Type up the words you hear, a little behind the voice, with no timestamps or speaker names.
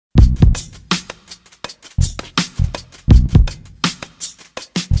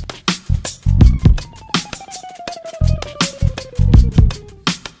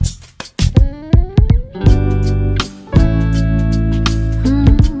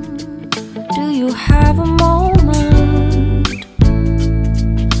have a moment?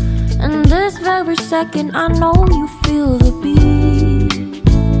 And this very second I know you feel the beat.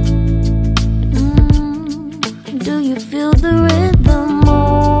 Do you feel the rhythm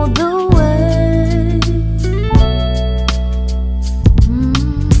all the way?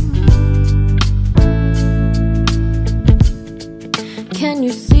 Can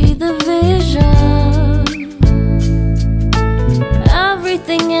you see the vision?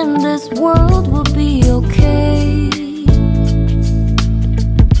 Everything in this world will be okay.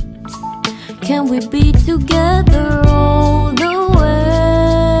 Can we be together all the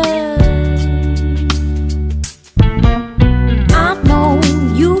way? I know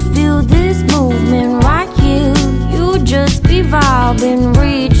you feel this movement right here. You just be vibing,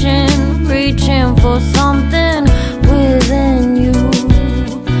 reaching for something within you.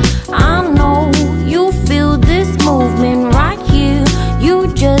 I know you feel this movement right here. You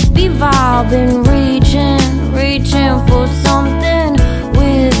just be vibing, reaching for something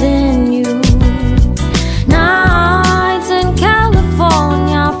within you. Nights in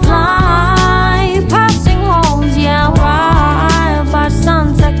California, fly passing homes, yeah, right by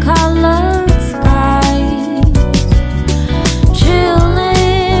sunset colored skies.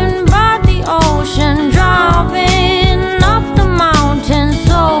 Chilling by the ocean, driving up the mountain,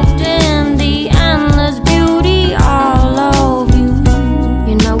 soaked in the endless beauty all of you.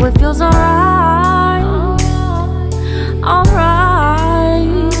 You know it feels alright,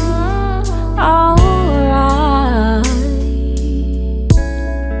 alright, alright.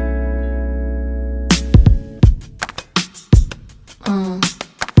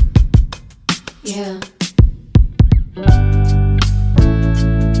 Yeah.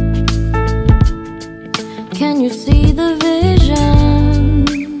 Can you see the vision?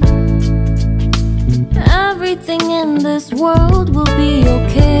 Everything in this world will be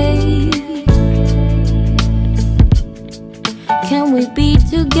okay. Can we be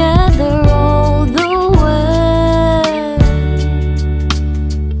together all the way?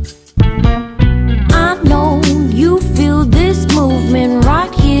 I know you feel this movement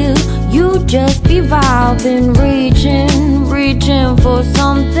right here. You just be vibing, reaching for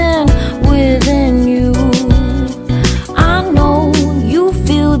something within you. I know you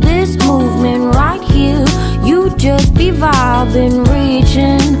feel this movement right here. You just be vibing,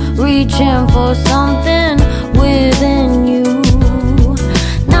 reaching for something within you.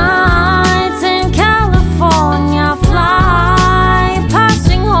 Nights in California, fly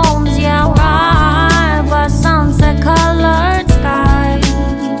passing homes, yeah, right by sunset colored skies.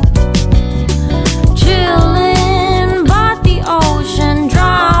 Chilling by the ocean,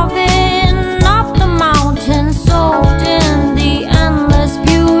 driving up the mountain, soaked in the endless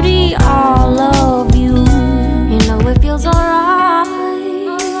beauty all of you. You know it feels alright,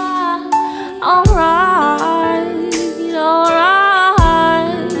 alright, alright.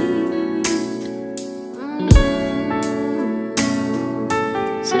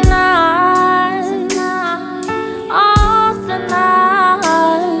 Tonight, oh tonight,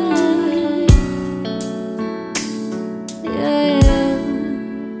 yeah.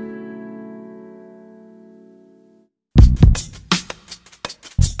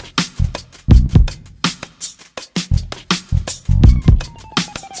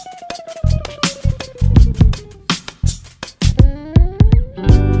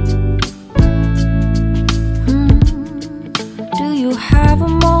 Do you have a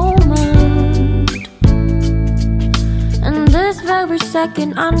moment? And this very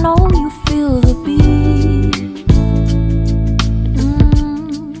second I know you feel the beat.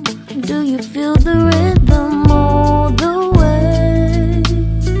 Do you feel the rhythm all the way?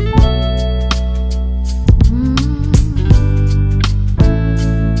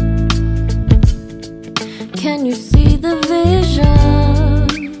 Can you see the vision?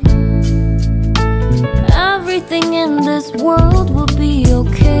 Everything in this world will be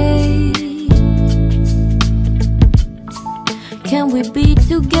okay. Can we be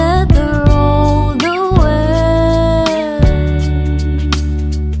together all the way?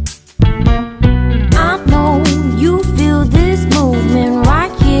 I know you feel this movement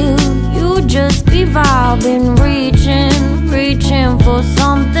right here. You just be vibing, reaching for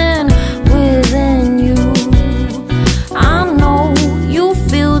something within you. I know you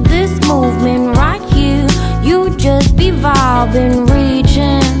feel this movement right here. You just be vibing,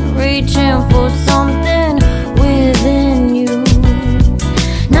 reaching for something within you.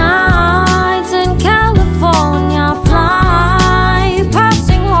 Nights in California, fly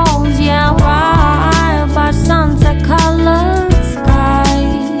passing homes, yeah, right by sunset colored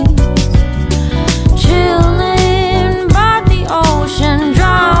skies. Chilling by the ocean,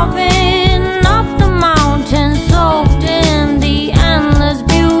 driving up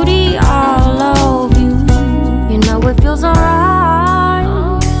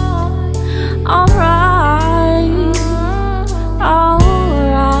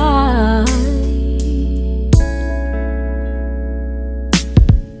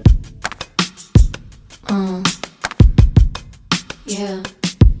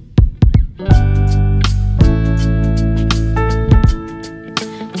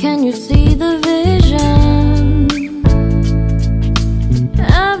Can you see the vision?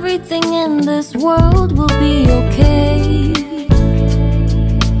 Everything in this world will be okay.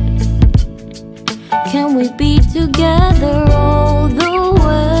 Can we be together